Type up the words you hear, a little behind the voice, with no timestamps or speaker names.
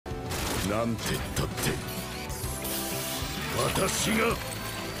なんて言ったって私が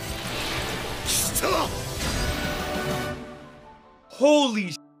来た。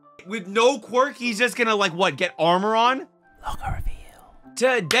 Holy shit. With no quirk, he's just gonna, like, what, get armor on?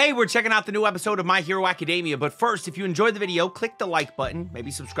 Today, we're checking out the new episode of My Hero Academia, but first, if you enjoyed the video, click the like button,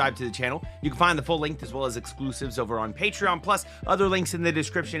 maybe subscribe to the channel. You can find the full link as well as exclusives over on Patreon, plus other links in the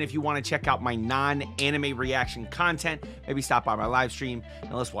description if you want to check out my non-anime reaction content. Maybe stop by my live stream,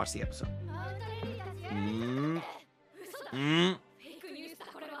 and let's watch the episode.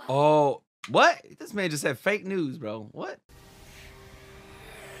 Oh, what? This man just said fake news, bro. What?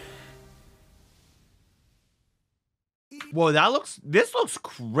 Whoa, this looks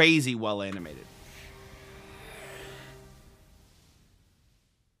crazy well animated.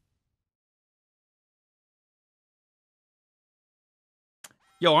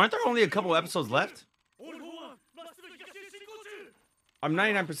 Yo, aren't there only a couple episodes left? I'm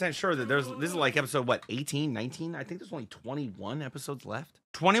 99% sure that this is like episode, what, 18, 19? I think there's only 21 episodes left.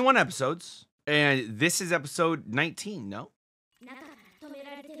 21 episodes, and this is episode 19, no?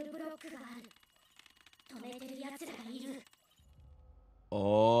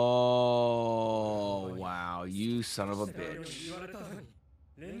 Oh, wow, you son of a bitch.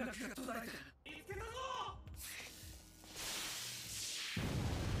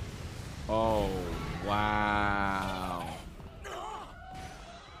 Oh, wow.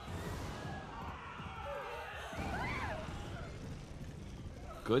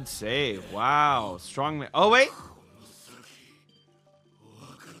 Good save. Wow, strong man. Oh, wait.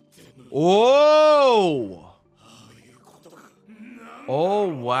 Oh! Oh,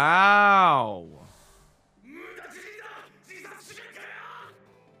 wow.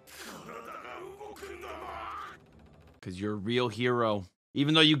 Because you're a real hero.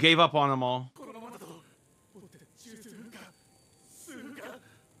 Even though you gave up on them all.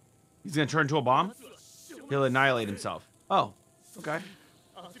 He's going to turn into a bomb? He'll annihilate himself. Oh, okay.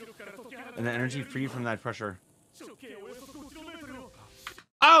 And the energy freed from that pressure.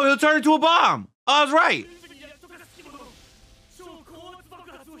 Oh, he'll turn into a bomb. Oh, I was right.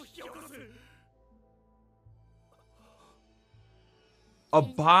 A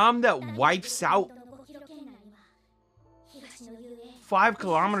bomb that wipes out 5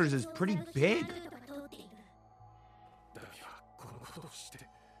 kilometers is pretty big.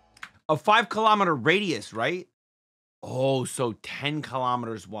 A 5-kilometer radius, right? Oh, so 10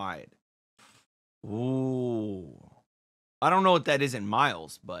 kilometers wide. Ooh. I don't know what that is in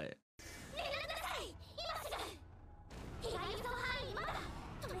miles, but...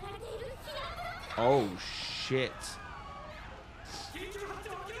 Oh, shit.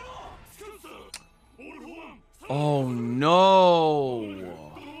 Oh,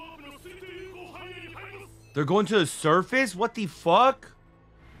 no. They're going to the surface? What the fuck?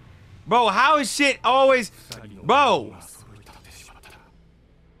 Bro, how is shit always... Bro.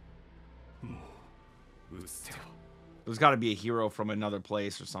 There's got to be a hero from another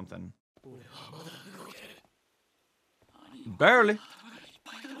place or something. Barely.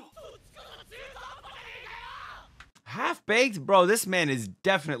 Half-baked? Bro, this man is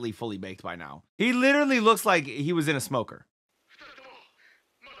definitely fully baked by now. He literally looks like he was in a smoker.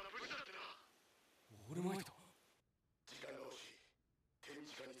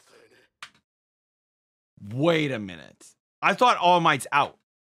 Wait a minute. I thought All Might's out.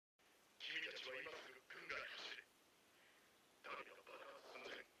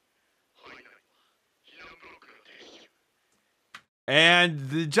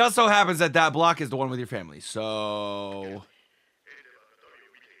 And it just so happens that that block is the one with your family, so...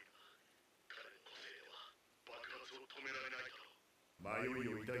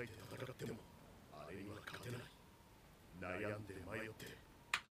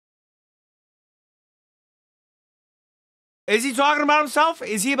 Is he talking about himself?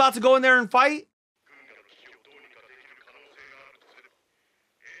 Is he about to go in there and fight?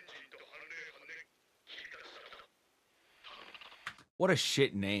 What a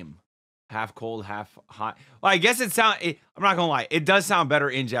shit name. Half cold, half hot. Well, I guess I'm not gonna lie, it does sound better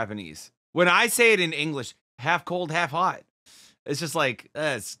in Japanese. When I say it in English, half cold, half hot, it's just like,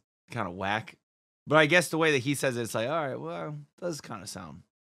 it's kind of whack. But I guess the way that he says it, it's like, all right, well, it does kind of sounds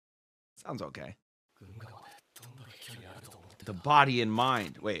okay. The body and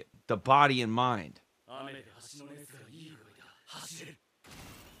mind. Wait, the body and mind.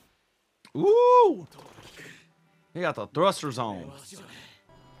 Ooh! He got the thrusters on.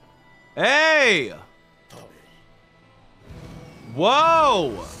 Hey!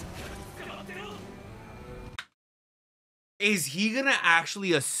 Whoa! Is he gonna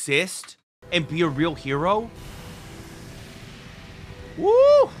actually assist and be a real hero?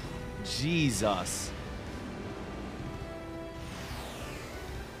 Woo! Jesus.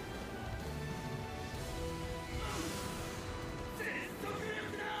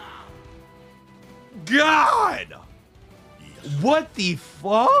 God! What the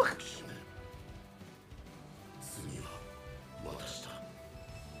fuck?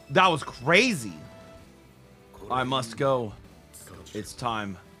 That was crazy. I must go. It's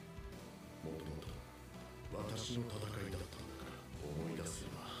time.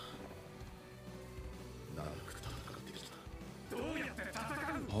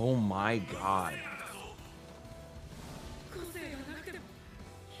 Oh my God.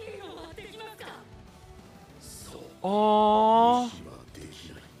 Oh.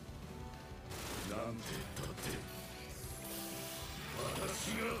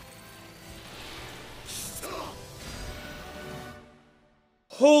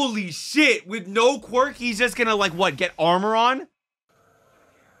 Holy shit, with no quirk, he's just gonna, like, what, get armor on?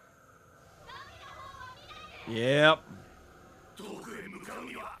 Yep.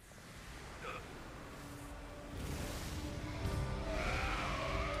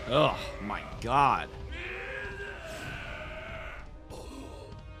 Oh, my God.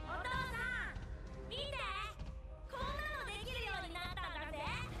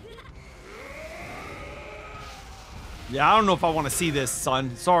 Yeah, I don't know if I want to see this,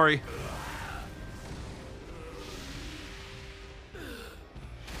 son. Sorry.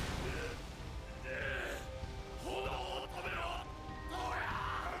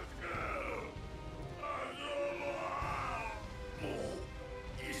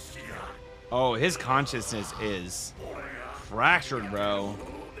 Oh, his consciousness is fractured, bro.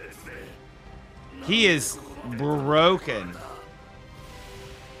 He is broken.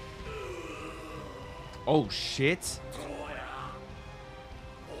 Oh, shit.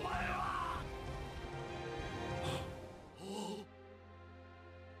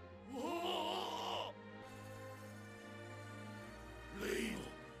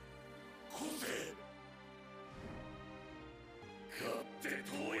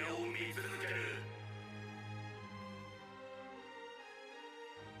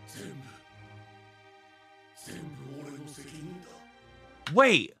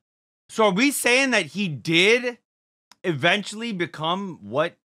 Wait, so are we saying that he did eventually become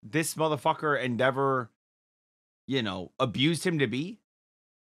what this motherfucker Endeavor, you know, abused him to be?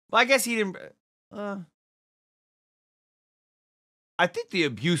 Well, I guess he didn't. I think the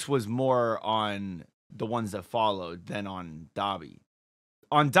abuse was more on the ones that followed than on Dabi.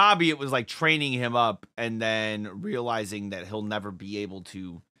 On Dabi, it was like training him up and then realizing that he'll never be able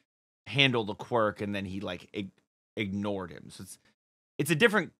to handle the quirk, and then he like ignored him. So it's a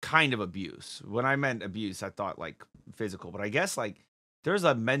different kind of abuse. When I meant abuse, I thought like physical, but I guess like there's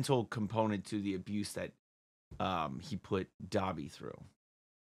a mental component to the abuse that he put Dabi through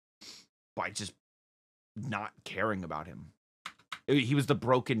by just not caring about him. He was the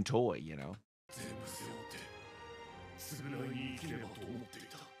broken toy, you know.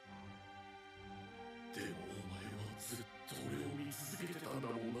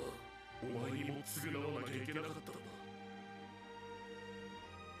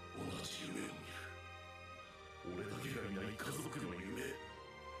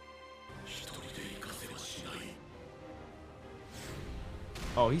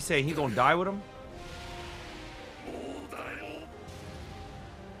 Oh, he's saying he gonna die with him?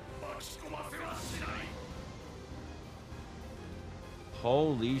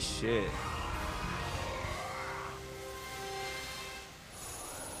 Holy shit.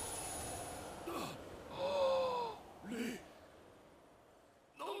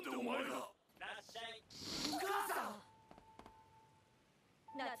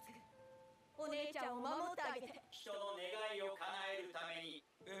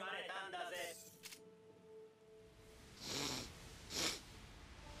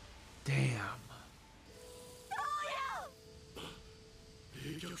 Damn.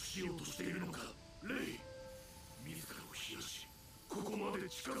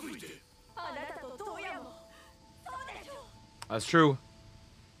 That's true.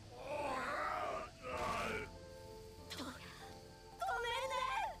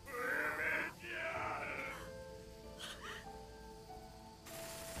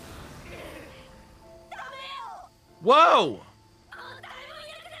 Whoa!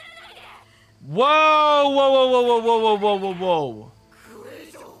 Whoa! Whoa! Whoa! Whoa! Whoa! Whoa! Whoa! Whoa! Whoa!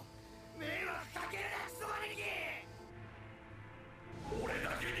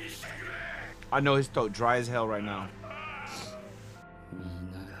 I know his throat dry as hell right now.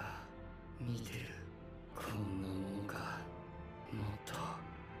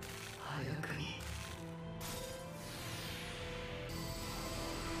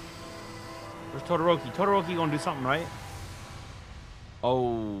 Where's Todoroki? Todoroki gonna do something, right?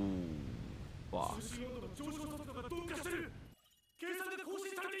 Oh, fuck.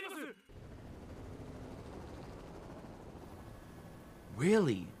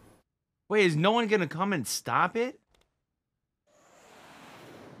 Really? Wait, is no one gonna come and stop it?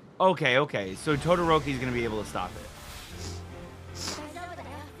 Okay, okay. So Todoroki's gonna be able to stop it.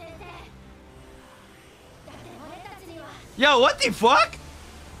 Yo, what the fuck?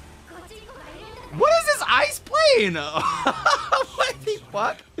 What is this ice plane? What the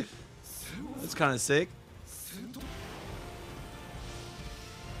fuck? That's kind of sick.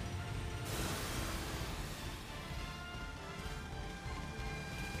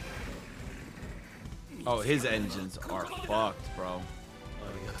 Oh, his engines are fucked, bro.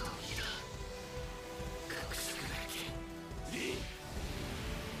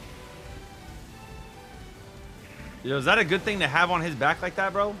 Yo, is that a good thing to have on his back like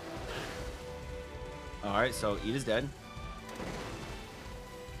that, bro? Alright, so Iida's dead.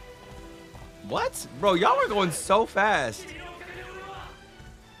 What? Bro, y'all are going so fast.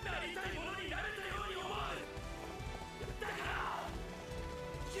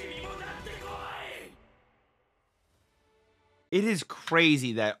 It is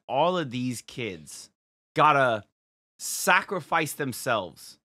crazy that all of these kids gotta sacrifice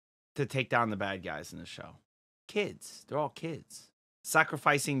themselves to take down the bad guys in the show. Kids. They're all kids.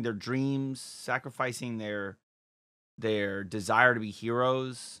 Sacrificing their dreams, sacrificing their desire to be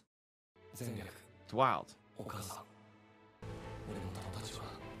heroes. It's wild.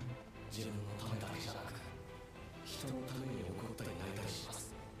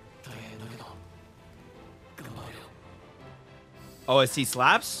 OST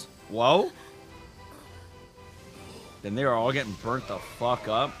slaps? Whoa. Then they are all getting burnt the fuck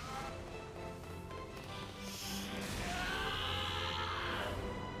up.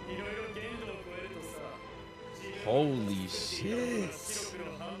 Holy shit.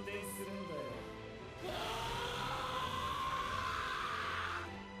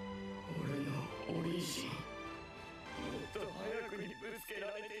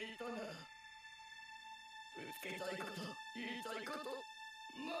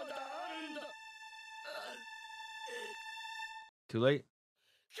 Too late?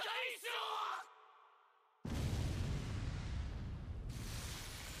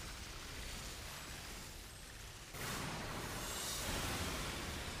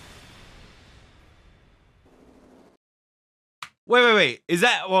 Wait. Is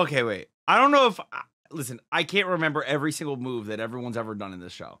that... Well, okay, wait. I don't know if... Listen, I can't remember every single move that everyone's ever done in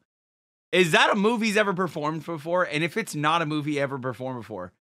this show. Is that a move he's ever performed before? And if it's not a move he ever performed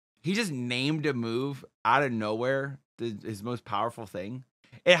before, he just named a move out of nowhere, his most powerful thing.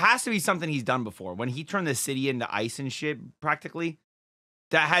 It has to be something he's done before. When he turned the city into ice and shit, practically,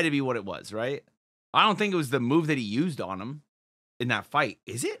 that had to be what it was, right? I don't think it was the move that he used on him in that fight.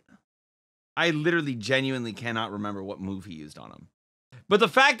 Is it? I literally genuinely cannot remember what move he used on him. But the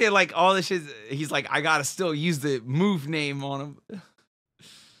fact that, like, all this shit, he's like, I gotta still use the move name on him.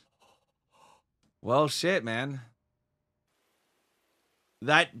 Well, shit, man.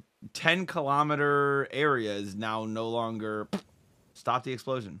 That 10-kilometer area is now no longer... Stop the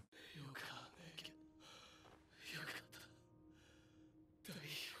explosion.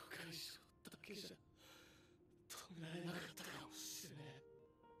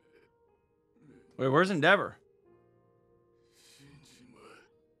 Wait, where's Endeavor?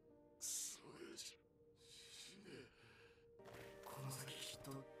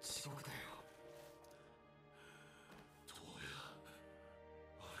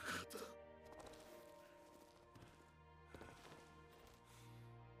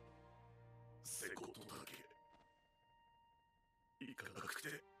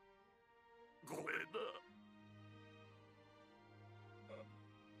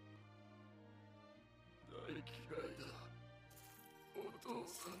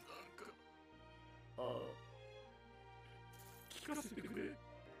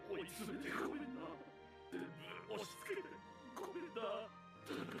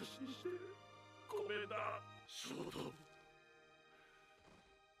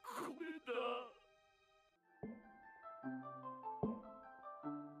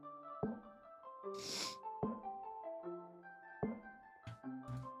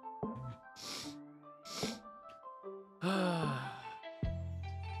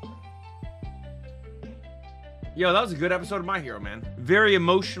 Yo, that was a good episode of My Hero, man. Very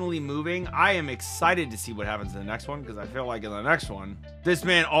emotionally moving. I am excited to see what happens in the next one, because I feel like in the next one, this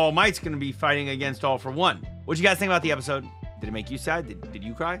man All Might's going to be fighting against All for One. What you guys think about the episode? Did it make you sad? Did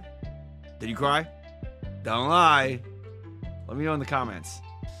you cry? Did you cry? Don't lie. Let me know in the comments.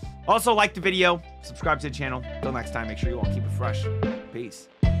 Also, like the video, subscribe to the channel. Till next time, make sure you all keep it fresh. Peace.